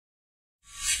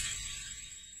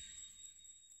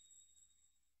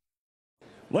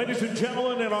Ladies and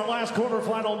gentlemen, in our last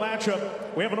quarterfinal matchup,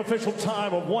 we have an official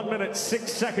time of 1 minute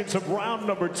 6 seconds of round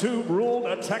number 2, ruled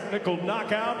a technical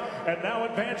knockout. And now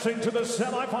advancing to the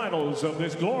semifinals of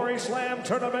this Glory Slam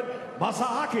tournament,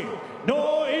 Masaaki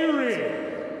Noiri.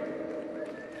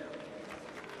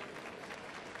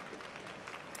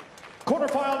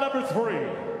 Quarterfinal number 3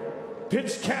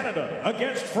 pits Canada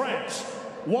against France.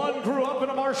 One grew up in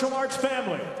a martial arts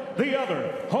family. The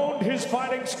other honed his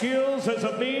fighting skills as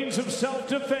a means of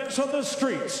self-defense on the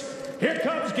streets. Here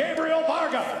comes Gabriel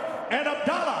Varga and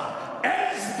Abdallah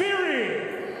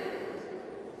Ezbiri.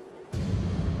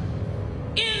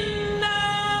 In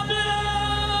the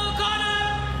blue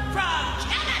corner from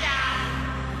Canada,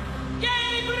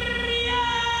 Gabriel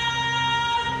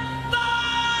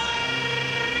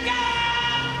Varga.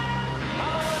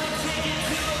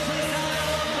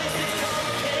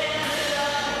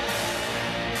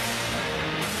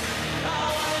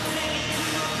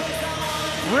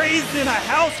 Raised in a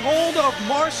household of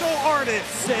martial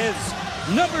artists, says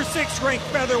number 6 ranked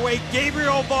featherweight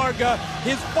Gabriel Varga.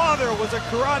 His father was a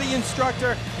karate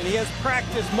instructor, and he has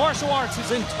practiced martial arts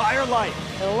his entire life.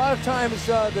 And a lot of times,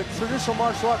 the traditional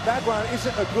martial art background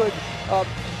isn't a good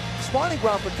spawning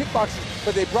ground for kickboxers,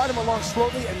 but they brought him along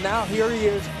slowly, and now here he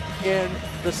is in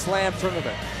the Slam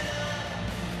tournament.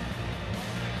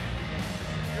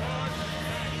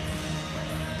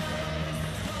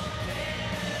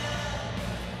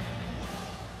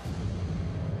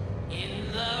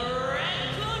 In the red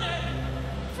corner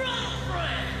from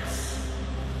France,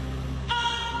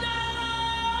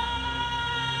 Abdallah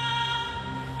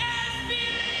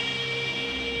Ezbiri.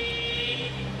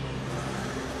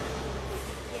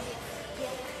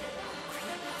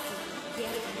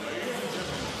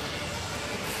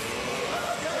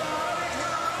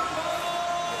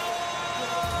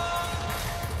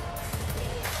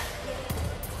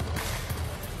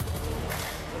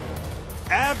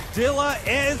 Abdallah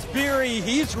Ezbiri,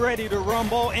 he's ready to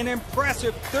rumble. An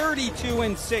impressive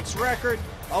 32-6 record,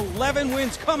 11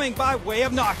 wins coming by way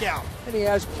of knockout. And he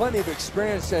has plenty of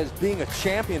experience as being a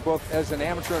champion, both as an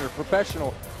amateur and a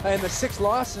professional. And the 6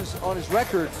 losses on his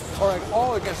record are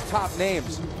all against top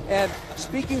names. And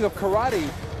speaking of karate,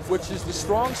 which is the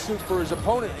strong suit for his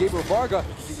opponent, Gabriel Varga,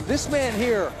 this man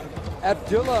here,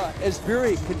 Abdallah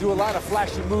Ezbiri, can do a lot of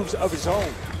flashy moves of his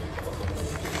own.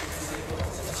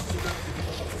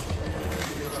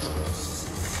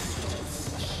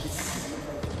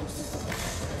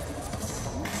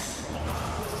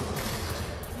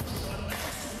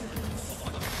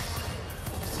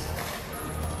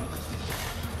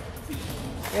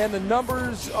 And the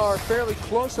numbers are fairly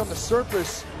close on the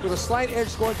surface, with a slight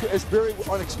edge going to Ezbiri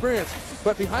on experience.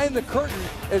 But behind the curtain,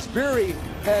 Ezbiri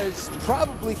has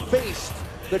probably faced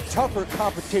the tougher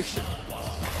competition.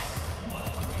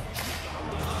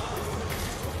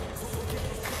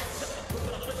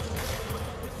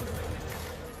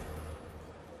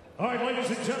 All right,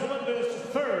 ladies and gentlemen, this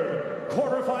third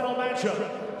quarterfinal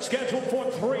matchup, scheduled for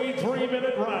 3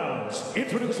 3-minute rounds.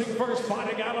 Introducing first,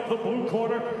 fighting out of the blue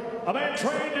corner, a man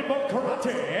trained in both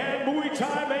karate and Muay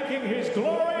Thai, making his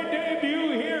glory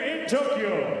debut here in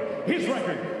Tokyo. His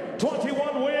record,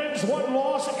 21 wins, 1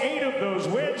 loss, 8 of those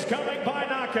wins coming by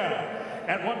knockout.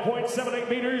 At 1.78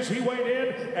 meters, he weighed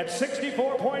in at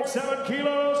 64.7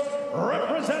 kilos,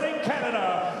 representing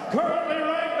Canada, currently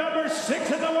ranked number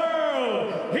 6 in the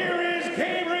world. Here is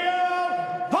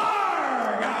Gabriel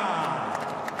Varga.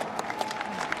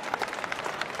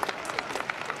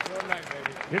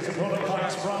 His opponent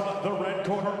fights from the red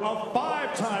corner, a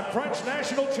 5-time French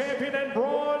national champion and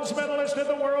bronze medalist in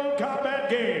the World Combat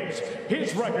Games.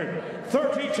 His record,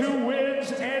 32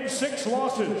 wins and 6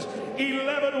 losses,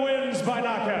 11 wins by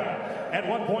knockout. At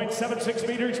 1.76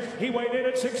 meters, he weighed in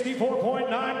at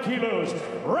 64.9 kilos,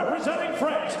 representing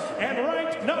France and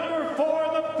ranked number 4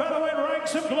 in the featherweight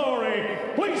ranks of glory.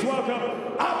 Please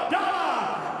welcome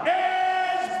Abdallah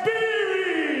Ezbiri.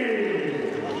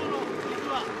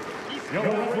 Your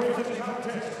referees in the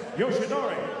contest,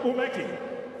 Yoshinori Umeki.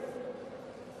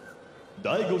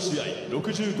 第5試合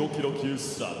65キロ級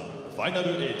スラムファイナ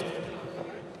ル8、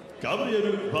ガブリエ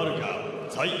ル・バルガ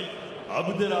対ア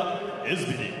ブデラ・エズ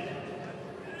ビリ。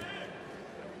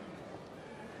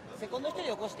セコンド1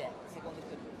人起こして、セコンド1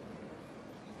人。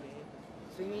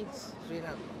3 minutes, 3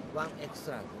 rounds, 1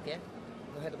 extra round, okay?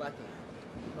 No head backing,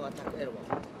 no attack elbow,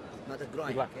 not a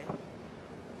groin, okay?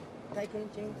 Tie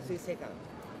clinching, 3 seconds.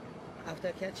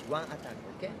 After catch, 1 attack,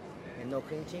 okay? And no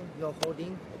clinching, no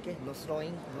holding, okay? No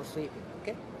throwing, no sweeping,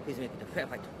 okay? Please make it a fair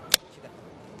fight.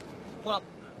 Pull up.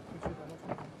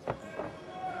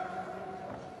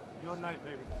 Your night,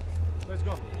 baby. Let's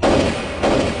go.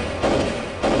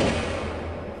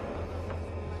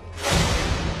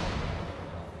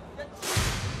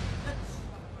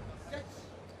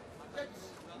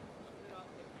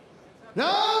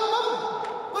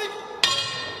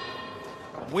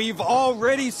 We've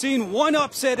already seen one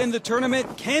upset in the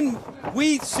tournament. Can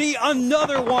we see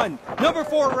another one? Number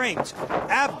 4 ranked,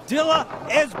 Abdallah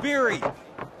Ezbiri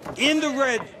in the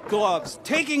red gloves,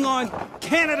 taking on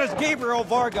Canada's Gabriel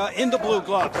Varga in the blue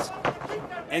gloves.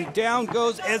 And down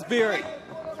goes Ezbiri.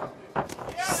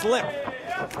 Slip.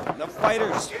 The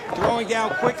fighters throwing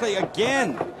down quickly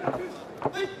again.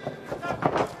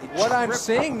 What I'm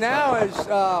seeing now is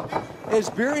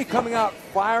Ezbiri coming out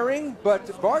firing, but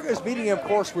Varga is meeting him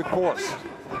force with force.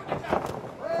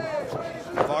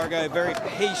 Varga, a very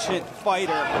patient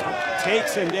fighter,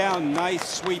 takes him down. Nice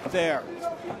sweep there.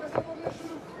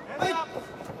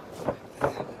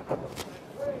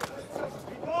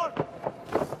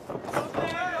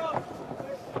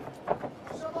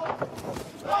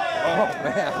 Oh,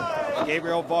 man.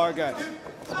 Gabriel Varga,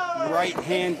 right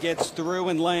hand gets through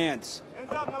and lands.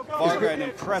 Varga, an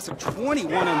impressive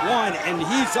 21-1, and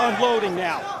he's unloading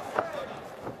now.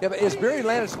 Yeah, but Ezbiri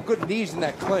landed some good knees in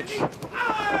that clinch.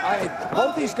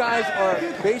 Both these guys are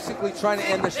basically trying to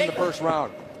end this in the first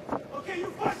round.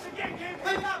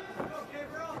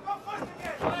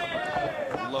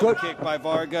 Low kick by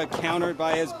Varga, countered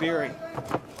by Ezbiri.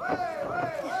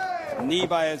 Knee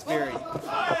by Ezbiri.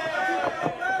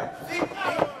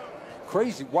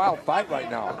 Crazy, wild fight right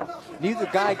now. Neither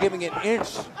guy giving an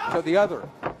inch to the other.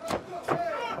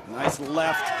 Nice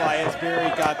left by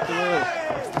Ezbiri, got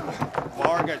through.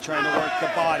 Varga trying to work the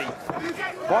body.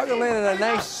 Varga landed a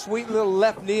nice, sweet little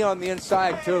left knee on the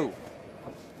inside, too.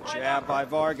 Jab by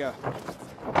Varga.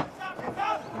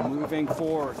 Moving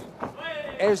forward.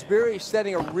 Ezbiri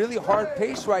setting a really hard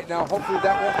pace right now. Hopefully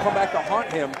that won't come back to haunt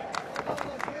him.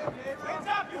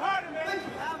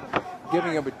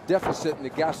 Giving him a deficit in the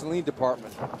gasoline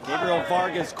department. Gabriel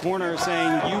Varga's corner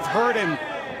saying, you've heard him,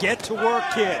 get to work,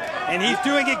 kid. And he's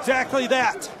doing exactly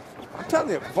that. I'm telling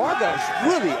you, Varga is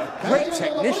really a great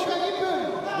technician.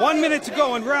 1 minute to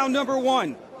go in round number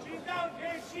 1.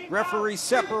 Referee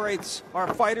separates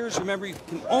our fighters. Remember, you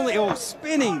can only,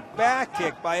 spinning back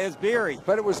kick by Ezbiri.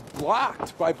 But it was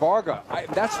blocked by Varga.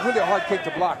 That's really a hard kick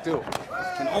to block, too.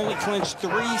 Can only clinch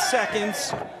 3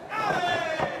 seconds.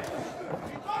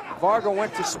 Varga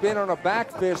went to spin on a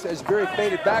back fist. Ezbiri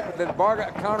faded back, but then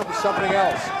Varga countered with something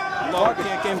else. Low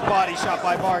kick and body shot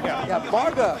by Varga. Yeah,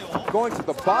 Varga going to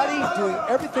the body, doing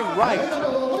everything right.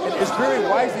 And Ezbiri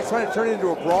wisely trying to turn it into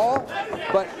a brawl,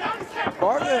 but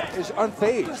Varga is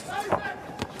unfazed.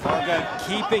 Varga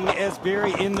keeping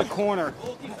Ezbiri in the corner.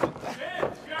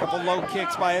 Couple low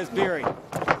kicks by Ezbiri.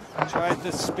 Tried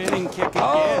the spinning kick again.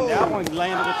 Oh. That one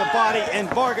landed with the body, and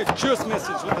Varga just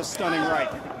misses with a stunning right.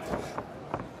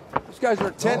 These guys are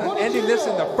intent on ending this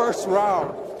in the first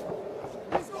round.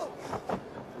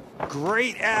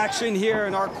 Great action here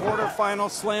in our quarterfinal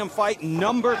slam fight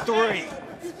number 3.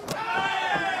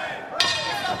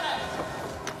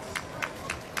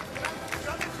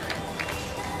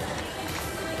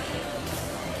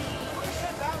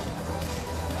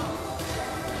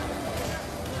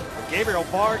 Gabriel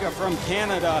Varga from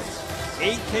Canada,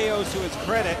 8 KOs to his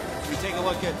credit. We take a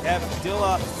look at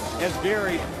Abdallah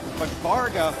Ezbiri, but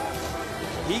Varga,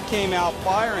 he came out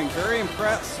firing, very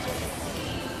impressed.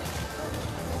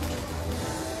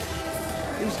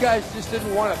 These guys just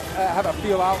didn't want to have a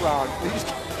feel-out round.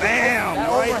 Bam! That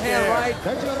Right overhand there. right,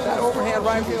 that overhand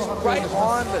right was right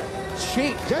on the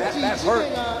cheek. That hurt.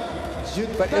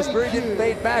 But Ezbiri didn't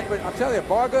fade back. But I'm telling you,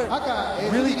 Varga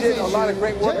really did a lot of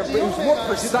great work. But he was more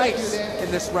precise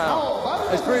in this round.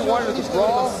 Ezbiri wanted to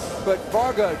brawl, but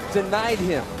Varga denied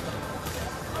him.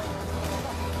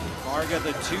 Varga,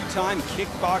 the 2-time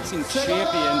kickboxing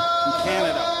champion from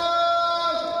Canada.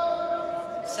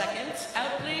 Seconds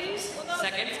out, please.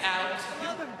 Seconds out.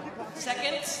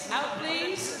 Seconds out,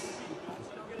 please.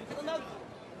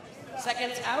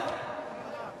 Seconds out.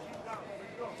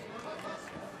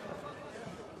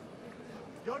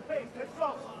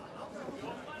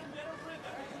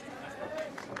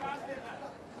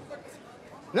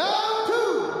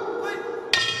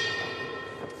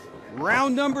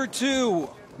 Round number 2.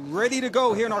 Ready to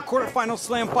go here in our quarterfinal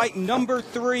slam fight number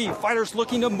 3. Fighters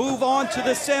looking to move on to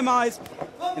the semis,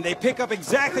 and they pick up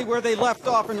exactly where they left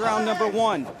off in round number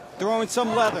 1, throwing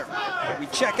some leather. We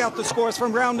check out the scores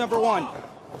from round number 1.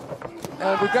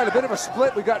 And we've got a bit of a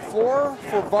split. We got 4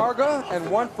 for Varga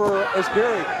and 1 for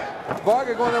Ezbiri.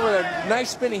 Varga going there with a nice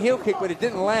spinning heel kick, but it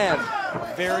didn't land.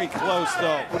 Very close,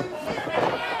 though.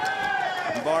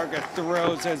 Varga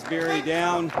throws Ezbiri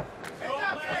down.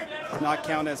 Does not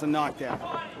count as a knockdown.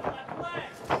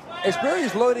 Ezbiri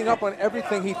is loading up on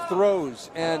everything he throws,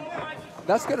 and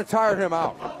that's going to tire him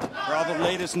out. For all the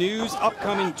latest news,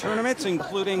 upcoming tournaments,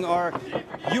 including our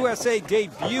USA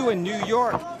debut in New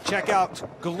York, check out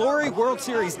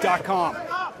GloryWorldSeries.com.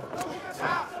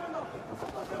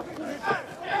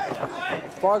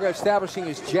 Varga establishing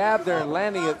his jab there and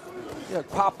landing it. You know,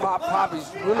 pop, pop, pop.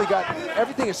 He's really got,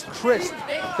 everything is crisp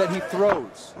that he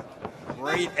throws.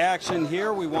 Great action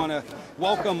here. We want to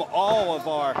welcome all of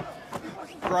our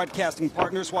broadcasting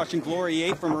partners watching Glory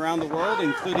 8 from around the world,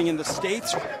 including in the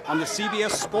States on the CBS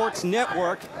Sports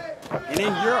Network, and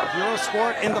in Europe,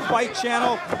 Eurosport and the Fight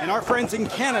Channel, and our friends in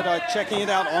Canada checking it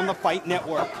out on the Fight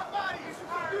Network.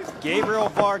 Gabriel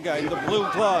Varga in the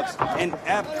blue gloves and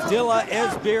Abdallah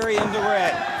Ezbiri in the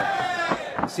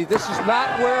red. See, this is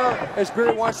not where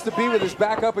Ezbiri wants to be, with his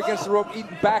back up against the rope,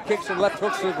 eating back kicks and left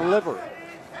hooks to the liver.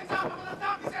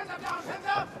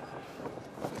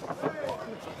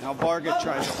 Now Varga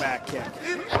tries a back kick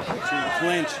to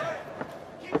clinch.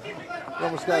 He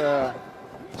almost got a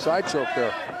side choke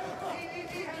there.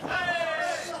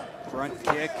 Front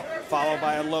kick followed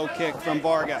by a low kick from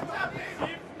Varga.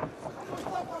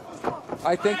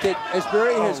 I think that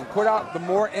Ezbiri has put out the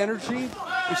more energy.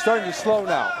 He's starting to slow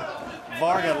now.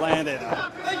 Varga landed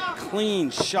a clean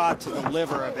shot to the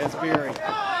liver of Ezbiri.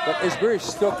 But Ezbiri's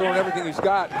still throwing everything he's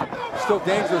got. Still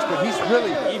dangerous, but he's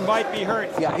really... He might be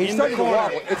hurt. Yeah, he's starting to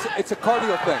wobble. It's a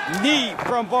cardio thing. Knee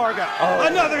from Varga. Oh.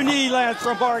 Another knee lands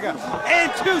from Varga.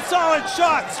 And two solid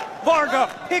shots. Varga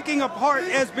picking apart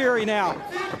Ezbiri now.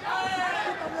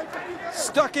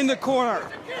 Stuck in the corner.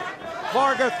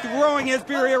 Varga throwing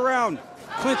Ezbiri around.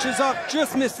 Clinches up,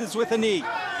 just misses with a knee.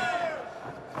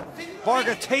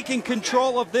 Varga taking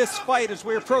control of this fight as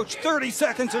we approach 30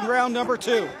 seconds in round number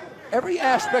 2. Every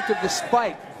aspect of this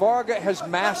fight, Varga has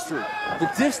mastered. The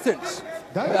distance,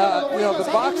 you know, the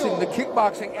boxing, the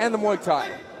kickboxing, and the Muay Thai.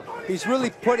 He's really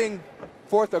putting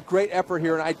forth a great effort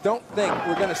here, and I don't think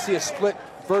we're going to see a split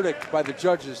verdict by the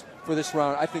judges for this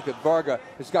round. I think that Varga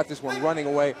has got this one running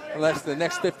away unless the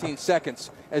next 15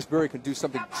 seconds Ezbiri can do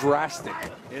something drastic.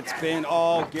 It's been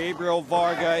all Gabriel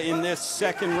Varga in this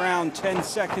second round. 10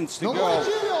 seconds to go.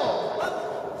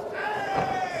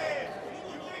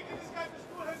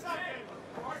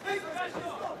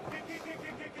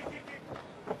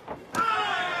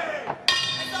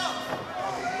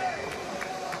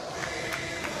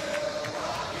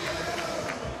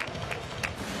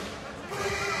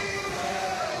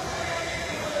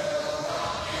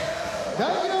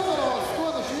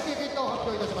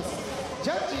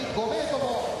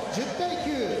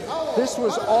 This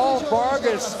was all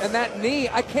Vargas, and that knee,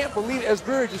 I can't believe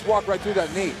Ezbiri just walked right through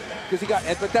that knee, because he got,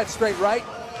 but that straight right,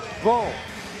 boom.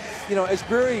 You know,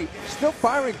 Ezbiri still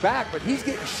firing back, but he's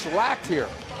getting shellacked here.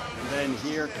 And then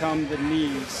here come the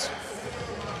knees.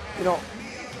 You know,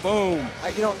 boom.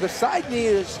 You know, the side knee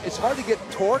it's hard to get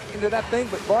torque into that thing,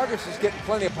 but Vargas is getting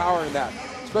plenty of power in that,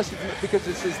 especially because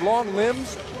it's his long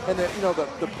limbs and the, you know,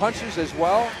 the punches as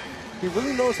well. He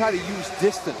really knows how to use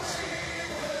distance.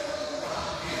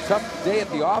 Tough day at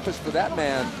the office for that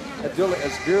man, Abdallah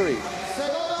Ezbiri.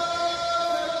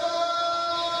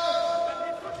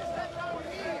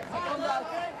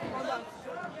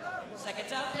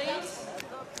 Seconds out, please.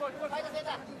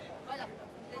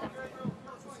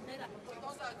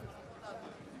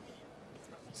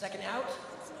 Second out.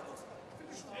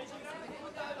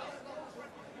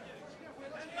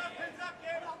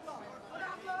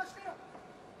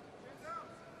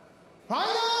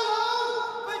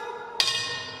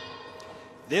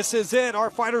 This is it. Our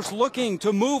fighters looking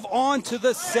to move on to the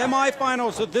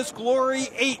semifinals of this Glory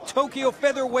 8 Tokyo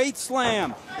Featherweight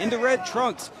Slam. In the red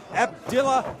trunks,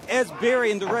 Abdallah Ezbiri,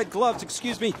 in the red gloves,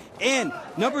 excuse me, and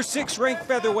number 6 ranked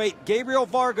featherweight, Gabriel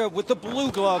Varga, with the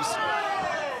blue gloves.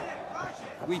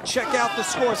 We check out the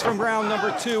scores from round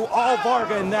number 2. All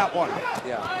Varga in that one.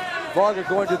 Yeah, Varga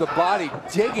going to the body,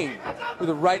 digging with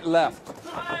the right left.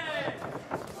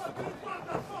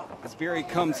 Ezbiri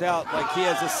comes out like he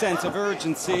has a sense of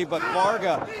urgency, but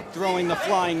Varga throwing the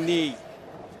flying knee.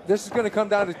 This is going to come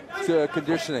down to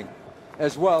conditioning,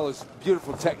 as well as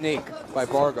beautiful technique by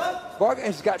Varga. Varga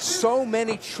has got so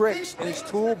many tricks in his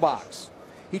toolbox.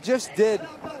 He just did,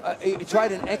 he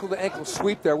tried an ankle-to-ankle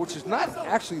sweep there, which is not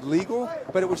actually legal,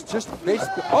 but it was just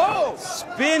basically, oh!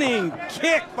 Spinning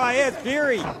kick by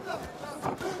Ezbiri.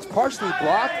 It's partially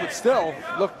blocked, but still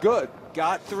looked good.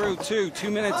 Got through too,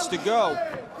 2 minutes to go.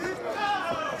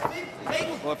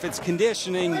 Well, if it's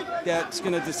conditioning that's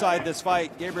going to decide this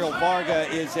fight, Gabriel Varga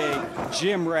is a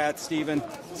gym rat, Steven.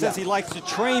 Says he likes to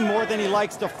train more than he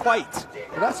likes to fight.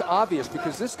 Well, that's obvious,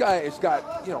 because this guy has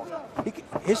got, you know,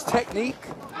 his technique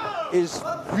is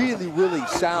really, really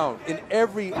sound in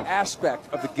every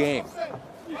aspect of the game.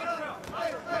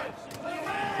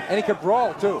 And he can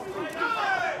brawl, too.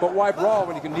 but why brawl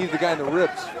when you can knee the guy in the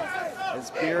ribs?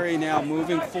 Ezbiri now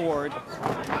moving forward.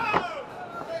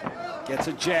 Gets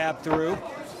a jab through.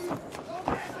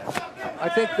 I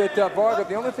think that Varga,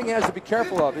 the only thing he has to be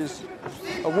careful of is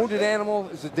a wounded animal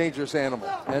is a dangerous animal.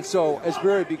 And so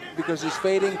Ezbiri, because he's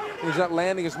fading and he's not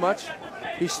landing as much,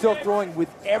 he's still throwing with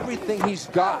everything he's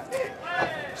got.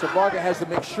 So Varga has to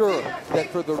make sure that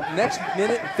for the next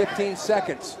minute and 15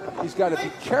 seconds, he's got to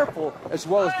be careful as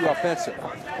well as be offensive.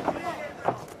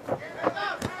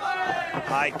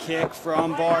 High kick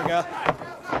from Varga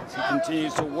as he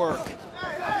continues to work.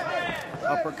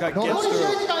 Uppercut gets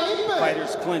through.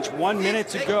 Fighters clinch. 1 minute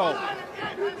to go.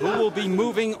 Who will be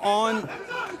moving on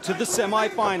to the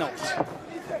semifinals?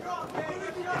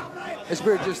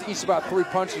 Ezbiri just eats about 3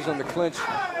 punches on the clinch.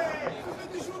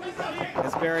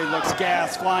 Ezbiri looks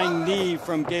gassed. Flying knee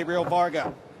from Gabriel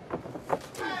Varga.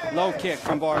 Low kick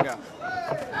from Varga.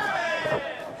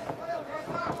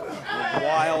 A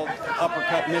wild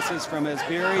uppercut misses from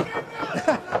Ezbiri.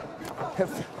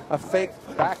 A fake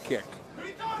back kick.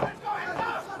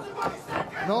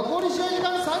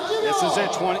 This is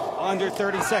it, under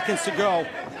 30 seconds to go.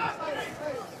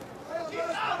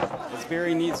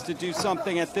 Ezbiri needs to do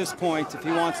something at this point if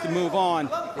he wants to move on.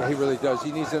 Yeah, he really does.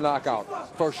 He needs a knockout,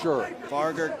 for sure.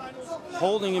 Varga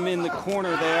holding him in the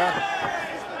corner there.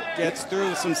 Gets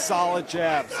through some solid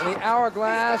jabs. And the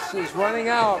hourglass is running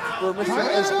out for Mr.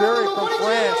 Ezbiri from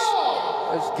France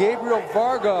as Gabriel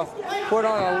Varga put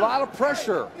on a lot of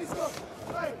pressure.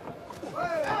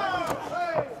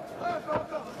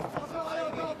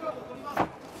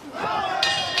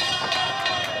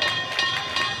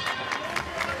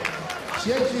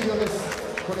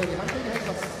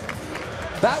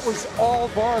 That was all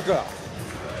Varga.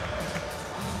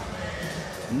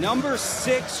 Number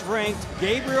 6 ranked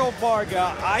Gabriel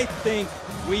Varga. I think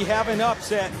we have an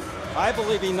upset. I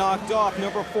believe he knocked off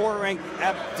number 4 ranked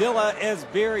Abdallah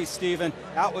Ezbiri, Stephen.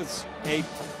 That was a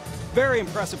very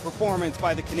impressive performance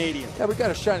by the Canadian. Yeah, we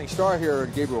got a shining star here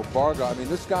in Gabriel Varga. I mean,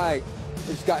 this guy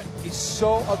he's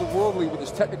so otherworldly with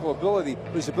his technical ability,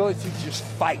 but his ability to just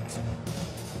fight.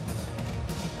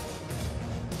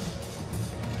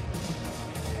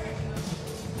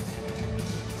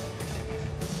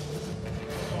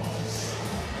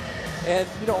 And,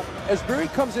 you know,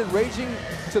 Ezbiri comes in raging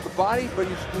to the body, but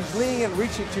he's leaning and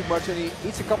reaching too much, and he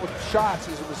eats a couple of shots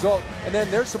as a result. And then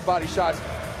there's some body shots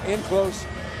in close,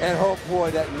 and oh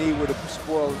boy, that knee would have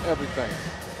spoiled everything.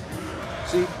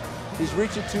 See, he's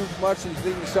reaching too much, and he's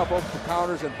leaving himself open for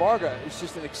counters, and Varga is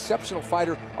just an exceptional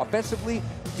fighter, offensively,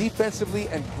 defensively,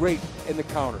 and great in the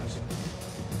counters.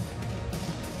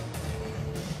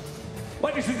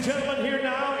 Ladies and gentlemen, here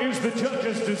now is the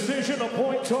judge's decision. A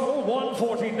point total,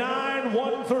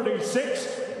 149-136,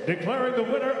 declaring the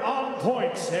winner on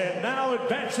points. And now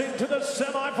advancing to the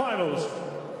semifinals.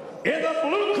 In the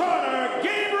blue corner,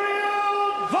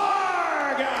 Gabriel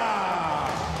Varga.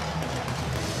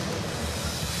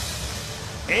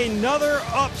 Another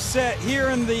upset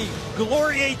here in the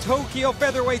Gloria Tokyo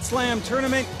Featherweight Slam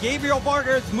Tournament. Gabriel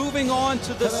Varga is moving on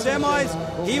to the semis.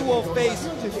 He will face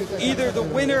either the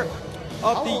winner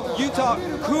of the Yuta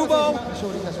Kubo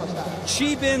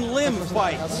Chi-Bin Lim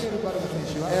fight.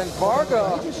 And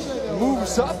Varga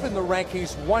moves up in the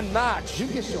rankings 1 notch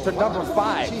to number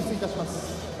 5.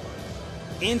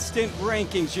 Instant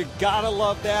rankings, you gotta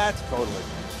love that. Totally.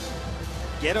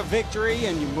 Get a victory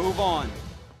and you move on.